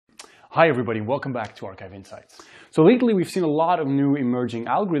Hi everybody, welcome back to Archive Insights. So lately we've seen a lot of new emerging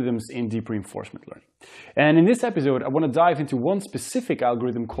algorithms in deep reinforcement learning. And in this episode I want to dive into one specific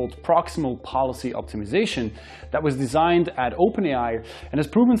algorithm called Proximal Policy Optimization that was designed at OpenAI and has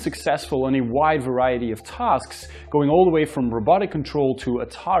proven successful on a wide variety of tasks, going all the way from robotic control to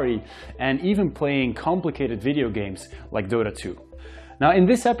Atari and even playing complicated video games like Dota 2. Now in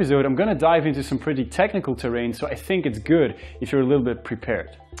this episode I'm going to dive into some pretty technical terrain, so I think it's good if you're a little bit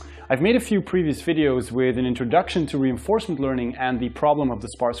prepared. I've made a few previous videos with an introduction to reinforcement learning and the problem of the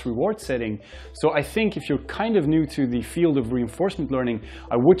sparse reward setting, so I think if you're kind of new to the field of reinforcement learning,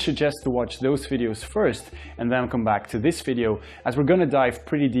 I would suggest to watch those videos first and then come back to this video, as we're going to dive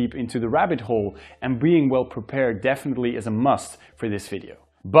pretty deep into the rabbit hole, and being well prepared definitely is a must for this video.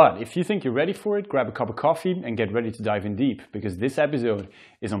 But if you think you're ready for it, grab a cup of coffee and get ready to dive in deep, because this episode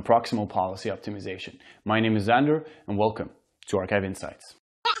is on Proximal Policy Optimization. My name is Xander and welcome to Archive Insights.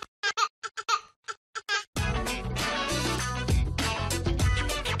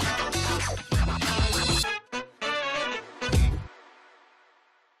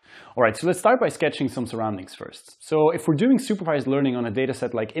 Alright, so let's start by sketching some surroundings first. So if we're doing supervised learning on a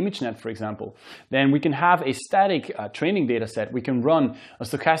dataset like ImageNet, for example, then we can have a static training dataset. We can run a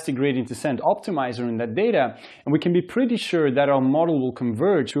stochastic gradient descent optimizer in that data, and we can be pretty sure that our model will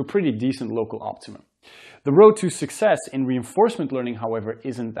converge to a pretty decent local optimum. The road to success in reinforcement learning, however,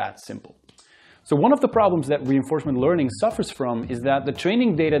 isn't that simple. So one of the problems that reinforcement learning suffers from is that the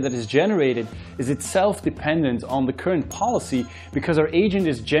training data that is generated is itself dependent on the current policy, because our agent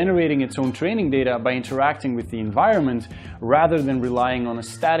is generating its own training data by interacting with the environment rather than relying on a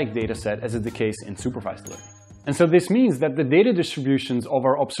static dataset, as is the case in supervised learning. And so this means that the data distributions of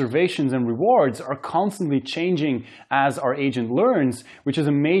our observations and rewards are constantly changing as our agent learns, which is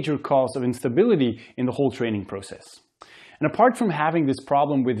a major cause of instability in the whole training process. And apart from having this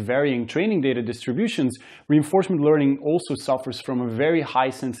problem with varying training data distributions, reinforcement learning also suffers from a very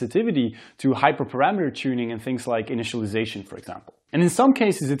high sensitivity to hyperparameter tuning and things like initialization, for example. And in some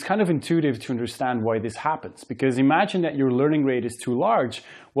cases, it's kind of intuitive to understand why this happens, because imagine that your learning rate is too large.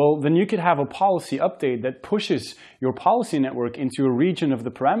 Well, then you could have a policy update that pushes your policy network into a region of the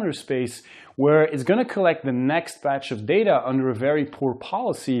parameter space where it's going to collect the next batch of data under a very poor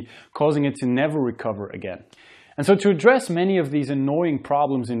policy, causing it to never recover again. And so to address many of these annoying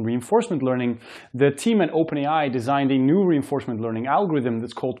problems in reinforcement learning, the team at OpenAI designed a new reinforcement learning algorithm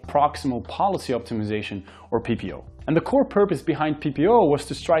that's called Proximal Policy Optimization, or PPO. And the core purpose behind PPO was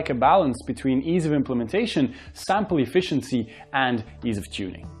to strike a balance between ease of implementation, sample efficiency, and ease of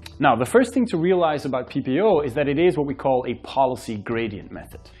tuning. Now, the first thing to realize about PPO is that it is what we call a policy gradient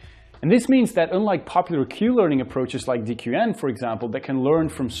method. And this means that unlike popular Q-learning approaches like DQN, for example, that can learn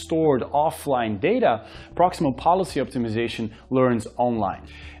from stored offline data, Proximal Policy Optimization learns online.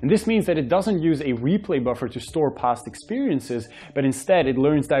 And this means that it doesn't use a replay buffer to store past experiences, but instead it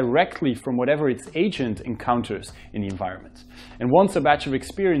learns directly from whatever its agent encounters in the environment. And once a batch of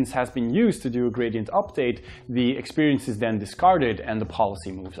experience has been used to do a gradient update, the experience is then discarded and the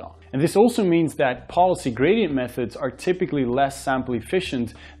policy moves on. And this also means that policy gradient methods are typically less sample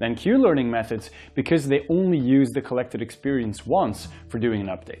efficient than Q-learning methods, because they only use the collected experience once for doing an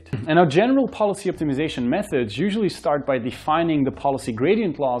update. And our general policy optimization methods usually start by defining the policy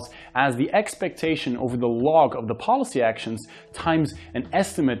gradient laws as the expectation over the log of the policy actions times an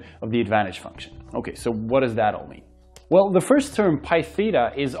estimate of the advantage function. Okay, so what does that all mean? Well, the first term, pi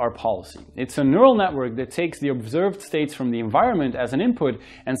theta, is our policy. It's a neural network that takes the observed states from the environment as an input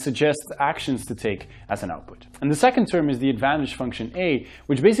and suggests actions to take as an output. And the second term is the advantage function A,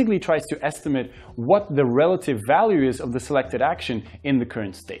 which basically tries to estimate what the relative value is of the selected action in the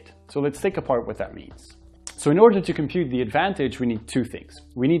current state. So let's take apart what that means. So in order to compute the advantage, we need two things.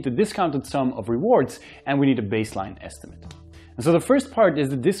 We need the discounted sum of rewards, and we need a baseline estimate. And so the first part is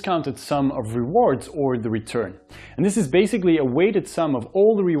the discounted sum of rewards, or the return. And this is basically a weighted sum of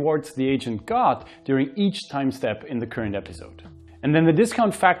all the rewards the agent got during each time step in the current episode. And then the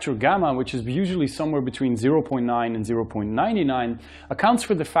discount factor gamma, which is usually somewhere between 0.9 and 0.99, accounts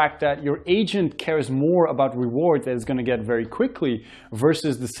for the fact that your agent cares more about reward that it's going to get very quickly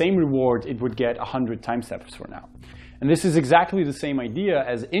versus the same reward it would get 100 time steps from now. And this is exactly the same idea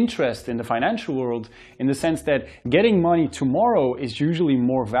as interest in the financial world, in the sense that getting money tomorrow is usually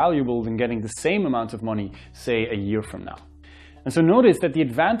more valuable than getting the same amount of money, say, a year from now. And so notice that the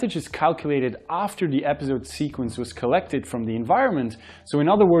advantage is calculated after the episode sequence was collected from the environment. So in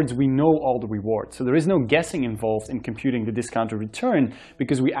other words, we know all the rewards. So there is no guessing involved in computing the discounted return,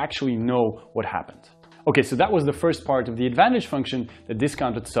 because we actually know what happened. Okay, so that was the first part of the advantage function, the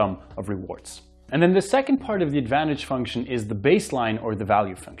discounted sum of rewards. And then the second part of the advantage function is the baseline or the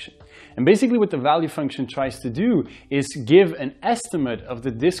value function. And basically what the value function tries to do is give an estimate of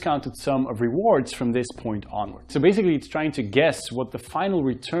the discounted sum of rewards from this point onward. So basically it's trying to guess what the final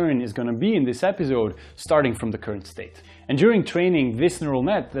return is going to be in this episode starting from the current state. And during training, this neural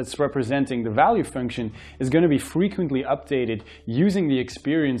net that's representing the value function is going to be frequently updated using the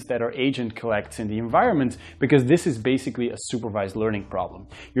experience that our agent collects in the environment, because this is basically a supervised learning problem.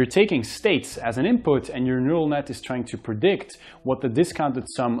 You're taking states as an input and your neural net is trying to predict what the discounted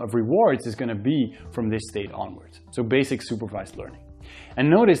sum of rewards is going to be from this state onwards. So basic supervised learning. And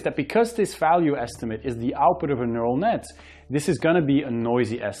notice that because this value estimate is the output of a neural net, this is going to be a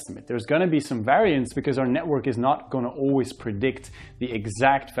noisy estimate. There's going to be some variance because our network is not going to always predict the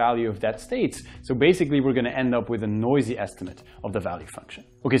exact value of that state. So basically we're going to end up with a noisy estimate of the value function.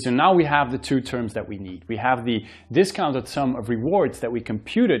 Okay, so now we have the two terms that we need. We have the discounted sum of rewards that we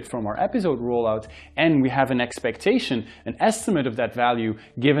computed from our episode rollout, and we have an expectation, an estimate of that value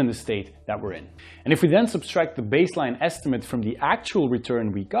given the state that we're in. And if we then subtract the baseline estimate from the actual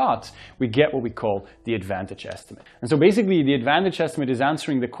return we get what we call the advantage estimate. And so basically the advantage estimate is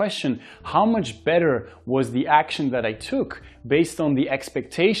answering the question, how much better was the action that I took based on the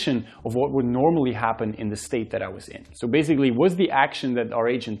expectation of what would normally happen in the state that I was in. So basically, was the action that our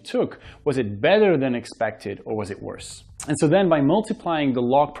agent took, was it better than expected or was it worse? And so then by multiplying the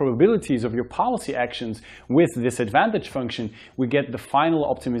log probabilities of your policy actions with this advantage function, we get the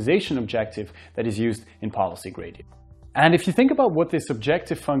final optimization objective that is used in policy gradient. And if you think about what this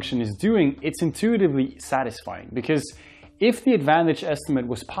objective function is doing, it's intuitively satisfying, because if the advantage estimate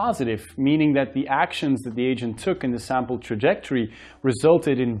was positive, meaning that the actions that the agent took in the sample trajectory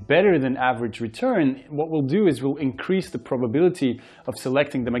resulted in better than average return, what we'll do is we'll increase the probability of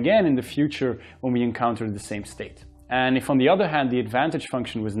selecting them again in the future when we encounter the same state. And if on the other hand the advantage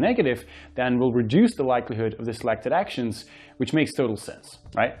function was negative, then we'll reduce the likelihood of the selected actions, which makes total sense,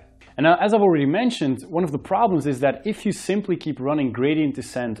 right? And now, as I've already mentioned, one of the problems is that if you simply keep running gradient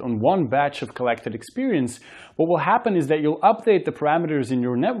descent on one batch of collected experience, what will happen is that you'll update the parameters in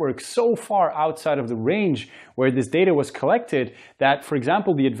your network so far outside of the range where this data was collected that, for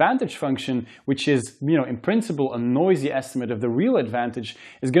example, the advantage function, which is, in principle, a noisy estimate of the real advantage,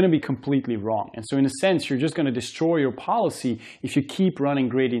 is going to be completely wrong. And so in a sense, you're just going to destroy your policy if you keep running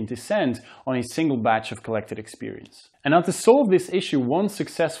gradient descent on a single batch of collected experience. And now to solve this issue, one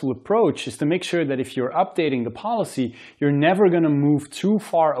successful approach is to make sure that if you're updating the policy, you're never going to move too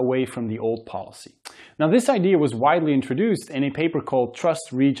far away from the old policy. Now this idea was widely introduced in a paper called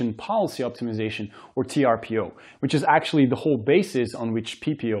Trust Region Policy Optimization, or TRPO, which is actually the whole basis on which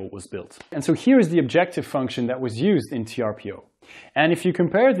PPO was built. And so here is the objective function that was used in TRPO. And if you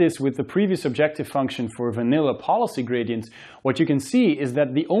compare this with the previous objective function for vanilla policy gradients, what you can see is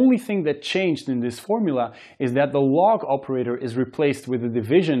that the only thing that changed in this formula is that the log operator is replaced with a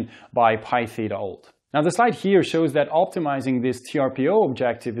division by pi theta old. Now the slide here shows that optimizing this TRPO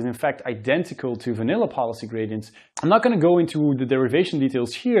objective is in fact identical to vanilla policy gradients. I'm not going to go into the derivation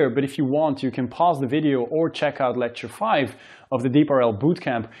details here, but if you want, you can pause the video or check out lecture 5 of the DeepRL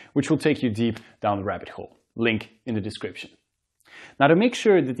bootcamp, which will take you deep down the rabbit hole. Link in the description. Now to make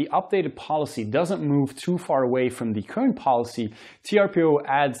sure that the updated policy doesn't move too far away from the current policy, TRPO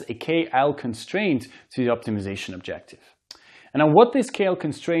adds a KL constraint to the optimization objective. And now what this KL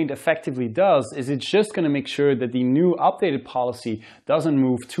constraint effectively does is it's just going to make sure that the new updated policy doesn't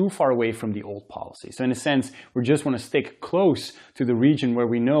move too far away from the old policy. So in a sense, we just want to stick close to the region where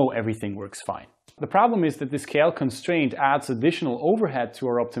we know everything works fine. The problem is that this KL constraint adds additional overhead to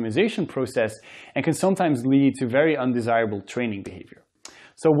our optimization process and can sometimes lead to very undesirable training behavior.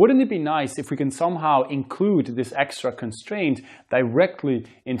 So wouldn't it be nice if we can somehow include this extra constraint directly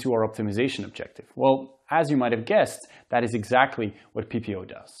into our optimization objective? Well, as you might have guessed, that is exactly what PPO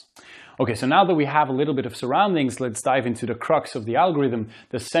does. Okay, so now that we have a little bit of surroundings, let's dive into the crux of the algorithm,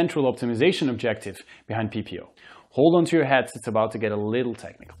 the central optimization objective behind PPO. Hold on to your hats, it's about to get a little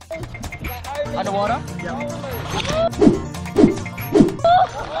technical. Underwater?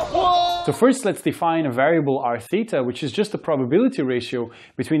 So first let's define a variable r theta, which is just the probability ratio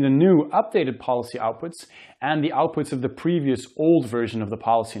between the new updated policy outputs and the outputs of the previous old version of the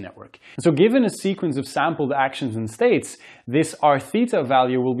policy network. And so given a sequence of sampled actions and states, this r theta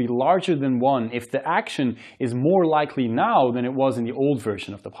value will be larger than 1 if the action is more likely now than it was in the old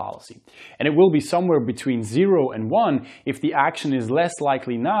version of the policy. And it will be somewhere between 0 and 1 if the action is less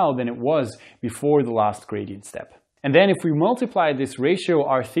likely now than it was before the last gradient step. And then if we multiply this ratio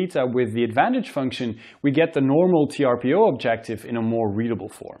r theta with the advantage function, we get the normal TRPO objective in a more readable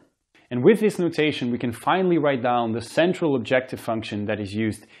form. And with this notation, we can finally write down the central objective function that is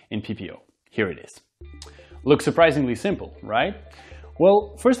used in PPO. Here it is. Looks surprisingly simple, right?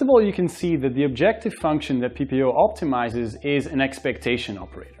 Well, first of all, you can see that the objective function that PPO optimizes is an expectation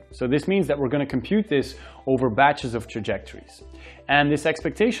operator. So this means that we're going to compute this over batches of trajectories. And this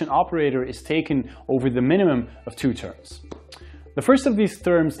expectation operator is taken over the minimum of two terms. The first of these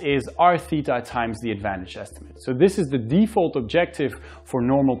terms is r theta times the advantage estimate. So this is the default objective for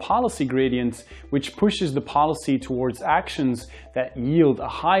normal policy gradients, which pushes the policy towards actions that yield a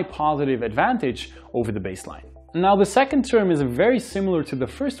high positive advantage over the baseline. Now, the second term is very similar to the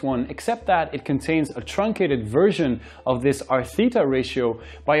first one, except that it contains a truncated version of this r theta ratio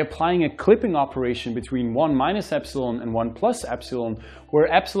by applying a clipping operation between 1 minus epsilon and 1 plus epsilon, where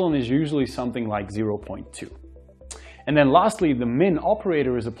epsilon is usually something like 0.2. And then lastly, the min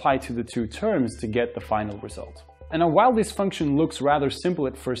operator is applied to the two terms to get the final result. And now, while this function looks rather simple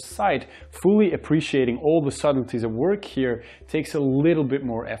at first sight, fully appreciating all the subtleties at work here takes a little bit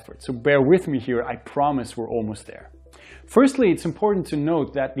more effort. So bear with me here, I promise we're almost there. Firstly, it's important to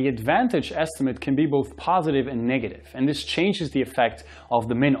note that the advantage estimate can be both positive and negative, and this changes the effect of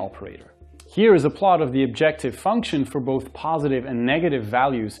the min operator. Here is a plot of the objective function for both positive and negative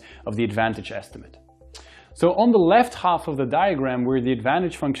values of the advantage estimate. So on the left half of the diagram, where the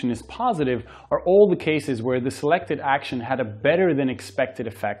advantage function is positive, are all the cases where the selected action had a better than expected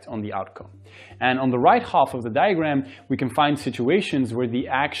effect on the outcome. And on the right half of the diagram, we can find situations where the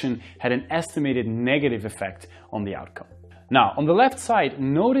action had an estimated negative effect on the outcome. Now, on the left side,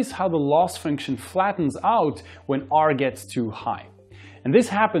 notice how the loss function flattens out when r gets too high. And this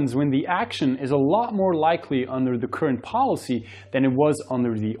happens when the action is a lot more likely under the current policy than it was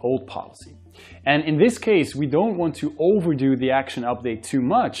under the old policy. And in this case, we don't want to overdo the action update too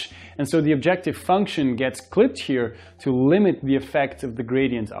much, and so the objective function gets clipped here to limit the effect of the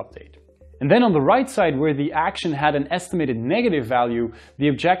gradient update. And then on the right side, where the action had an estimated negative value, the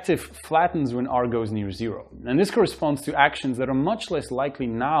objective flattens when r goes near 0. And this corresponds to actions that are much less likely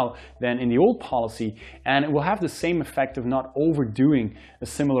now than in the old policy, and it will have the same effect of not overdoing a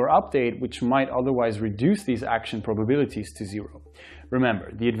similar update, which might otherwise reduce these action probabilities to 0.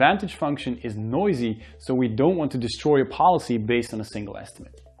 Remember, the advantage function is noisy, so we don't want to destroy a policy based on a single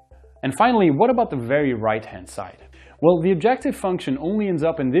estimate. And finally, what about the very right-hand side? Well, the objective function only ends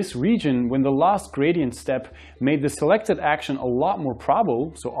up in this region when the last gradient step made the selected action a lot more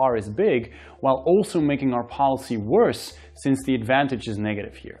probable, so r is big, while also making our policy worse since the advantage is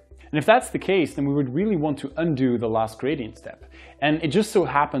negative here. And if that's the case, then we would really want to undo the last gradient step. And it just so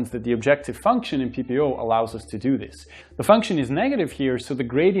happens that the objective function in PPO allows us to do this. The function is negative here, so the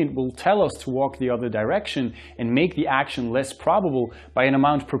gradient will tell us to walk the other direction and make the action less probable by an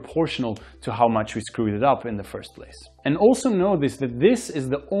amount proportional to how much we screwed it up in the first place. And also notice that this is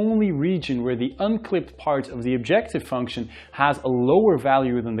the only region where the unclipped part of the objective function has a lower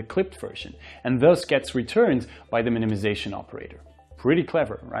value than the clipped version, and thus gets returned by the minimization operator. Pretty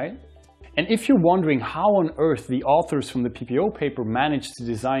clever, right? And if you're wondering how on earth the authors from the PPO paper managed to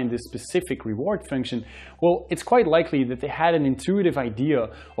design this specific reward function, well, it's quite likely that they had an intuitive idea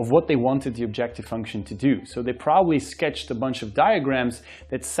of what they wanted the objective function to do. So they probably sketched a bunch of diagrams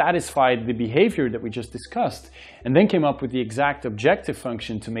that satisfied the behavior that we just discussed, and then came up with the exact objective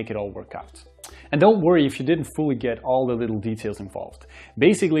function to make it all work out. And don't worry if you didn't fully get all the little details involved.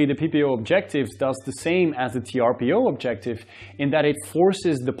 Basically, the PPO objective does the same as the TRPO objective in that it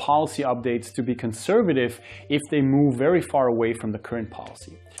forces the policy updates to be conservative if they move very far away from the current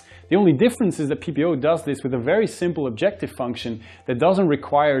policy. The only difference is that PPO does this with a very simple objective function that doesn't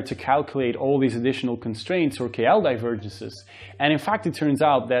require to calculate all these additional constraints or KL divergences. And in fact, it turns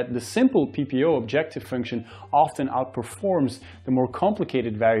out that the simple PPO objective function often outperforms the more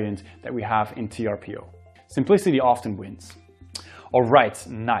complicated variant that we have in TRPO. Simplicity often wins. Alright,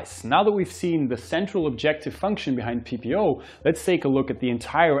 nice. Now that we've seen the central objective function behind PPO, let's take a look at the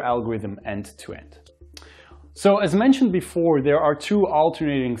entire algorithm end to end. So as mentioned before, there are two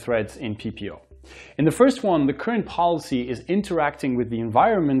alternating threads in PPO. In the first one, the current policy is interacting with the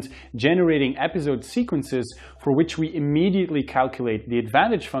environment, generating episode sequences for which we immediately calculate the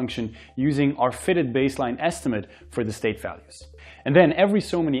advantage function using our fitted baseline estimate for the state values. And then every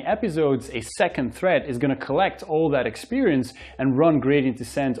so many episodes, a second thread is going to collect all that experience and run gradient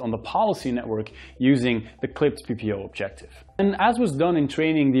descent on the policy network using the clipped PPO objective. And as was done in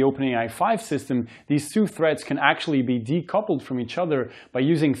training the OpenAI Five system, these two threads can actually be decoupled from each other by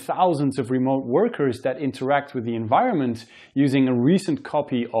using thousands of remote workers that interact with the environment using a recent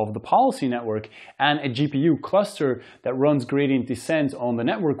copy of the policy network and a GPU cluster that runs gradient descent on the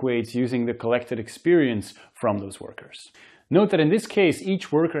network weights using the collected experience from those workers. Note that in this case,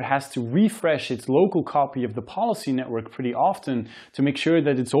 each worker has to refresh its local copy of the policy network pretty often to make sure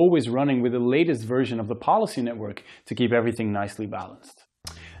that it's always running with the latest version of the policy network to keep everything nicely balanced.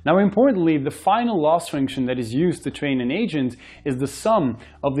 Now, importantly, the final loss function that is used to train an agent is the sum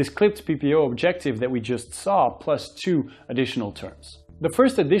of this clipped PPO objective that we just saw plus 2 additional terms. The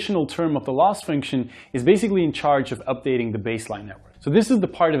first additional term of the loss function is basically in charge of updating the baseline network. So this is the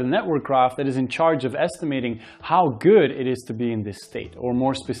part of the network graph that is in charge of estimating how good it is to be in this state, or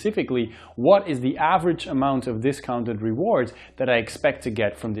more specifically, what is the average amount of discounted rewards that I expect to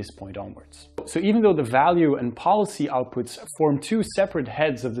get from this point onwards. So even though the value and policy outputs form 2 separate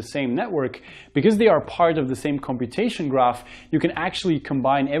heads of the same network, because they are part of the same computation graph, you can actually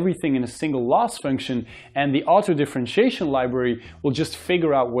combine everything in a single loss function, and the auto differentiation library will just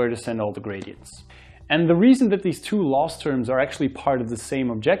figure out where to send all the gradients. And the reason that these 2 loss terms are actually part of the same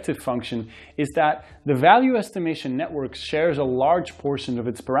objective function is that the value estimation network shares a large portion of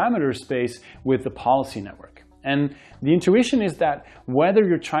its parameter space with the policy network. And the intuition is that whether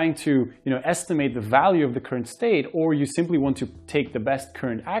you're trying to estimate the value of the current state, or you simply want to take the best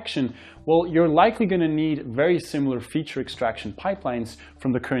current action, well, you're likely going to need very similar feature extraction pipelines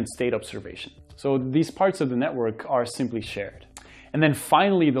from the current state observation. So these parts of the network are simply shared. And then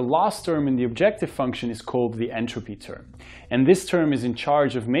finally, the loss term in the objective function is called the entropy term. And this term is in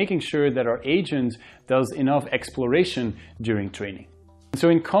charge of making sure that our agent does enough exploration during training. So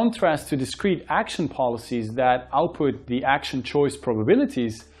in contrast to discrete action policies that output the action choice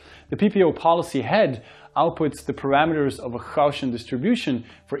probabilities, the PPO policy head outputs the parameters of a Gaussian distribution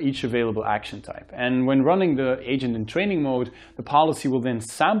for each available action type. And when running the agent in training mode, the policy will then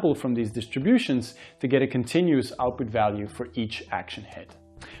sample from these distributions to get a continuous output value for each action head.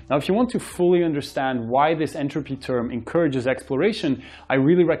 Now, if you want to fully understand why this entropy term encourages exploration, I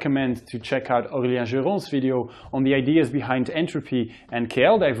really recommend to check out Aurélien Geron's video on the ideas behind entropy and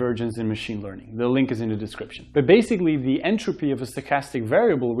KL divergence in machine learning. The link is in the description. But basically, the entropy of a stochastic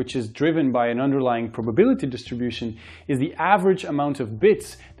variable, which is driven by an underlying probability distribution, is the average amount of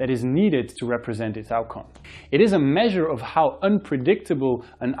bits that is needed to represent its outcome. It is a measure of how unpredictable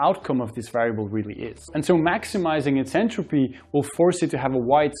an outcome of this variable really is. And so maximizing its entropy will force it to have a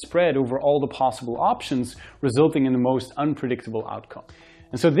wide spread over all the possible options, resulting in the most unpredictable outcome.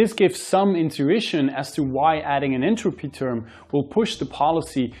 And so this gives some intuition as to why adding an entropy term will push the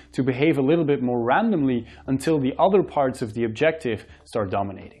policy to behave a little bit more randomly until the other parts of the objective start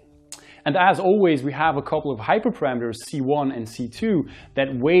dominating. And as always, we have a couple of hyperparameters, C1 and C2, that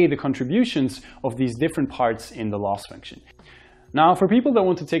weigh the contributions of these different parts in the loss function. Now, for people that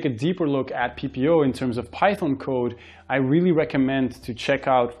want to take a deeper look at PPO in terms of Python code, I really recommend to check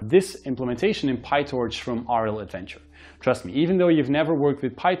out this implementation in PyTorch from RL Adventure. Trust me, even though you've never worked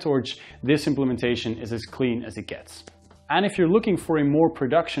with PyTorch, this implementation is as clean as it gets. And if you're looking for a more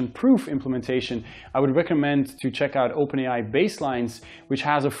production-proof implementation, I would recommend to check out OpenAI Baselines, which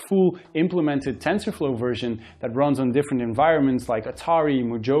has a full implemented TensorFlow version that runs on different environments like Atari,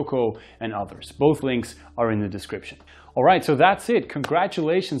 Mojoko, and others. Both links are in the description. Alright, so that's it.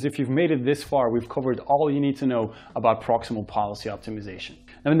 Congratulations if you've made it this far. We've covered all you need to know about proximal policy optimization.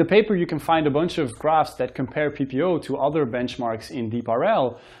 Now in the paper you can find a bunch of graphs that compare PPO to other benchmarks in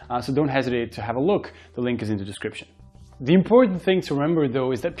DeepRL, so don't hesitate to have a look. The link is in the description. The important thing to remember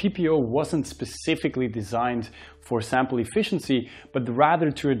though is that PPO wasn't specifically designed for sample efficiency, but rather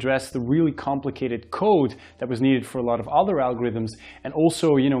to address the really complicated code that was needed for a lot of other algorithms, and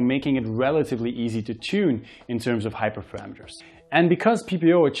also, making it relatively easy to tune in terms of hyperparameters. And because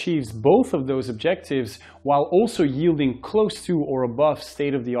PPO achieves both of those objectives while also yielding close to or above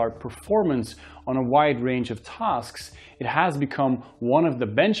state-of-the-art performance on a wide range of tasks, it has become one of the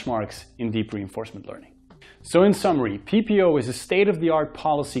benchmarks in deep reinforcement learning. So in summary, PPO is a state-of-the-art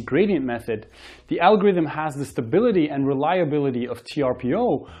policy gradient method. The algorithm has the stability and reliability of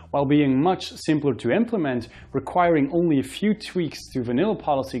TRPO while being much simpler to implement, requiring only a few tweaks to vanilla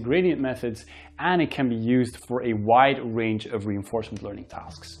policy gradient methods, and it can be used for a wide range of reinforcement learning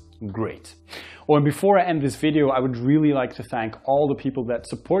tasks. Great. Oh, and before I end this video, I would really like to thank all the people that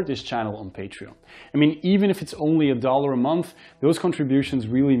support this channel on Patreon. I mean, even if it's only $1 a month, those contributions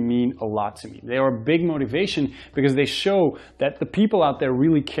really mean a lot to me. They are a big motivation because they show that the people out there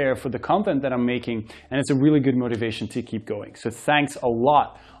really care for the content that I'm making, and it's a really good motivation to keep going. So thanks a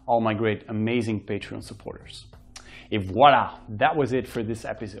lot, all my great, amazing Patreon supporters. Et voila, that was it for this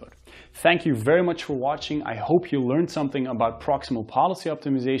episode. Thank you very much for watching. I hope you learned something about proximal policy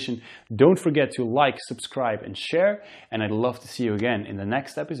optimization. Don't forget to like, subscribe, and share. And I'd love to see you again in the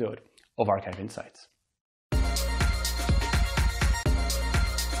next episode of Archive Insights.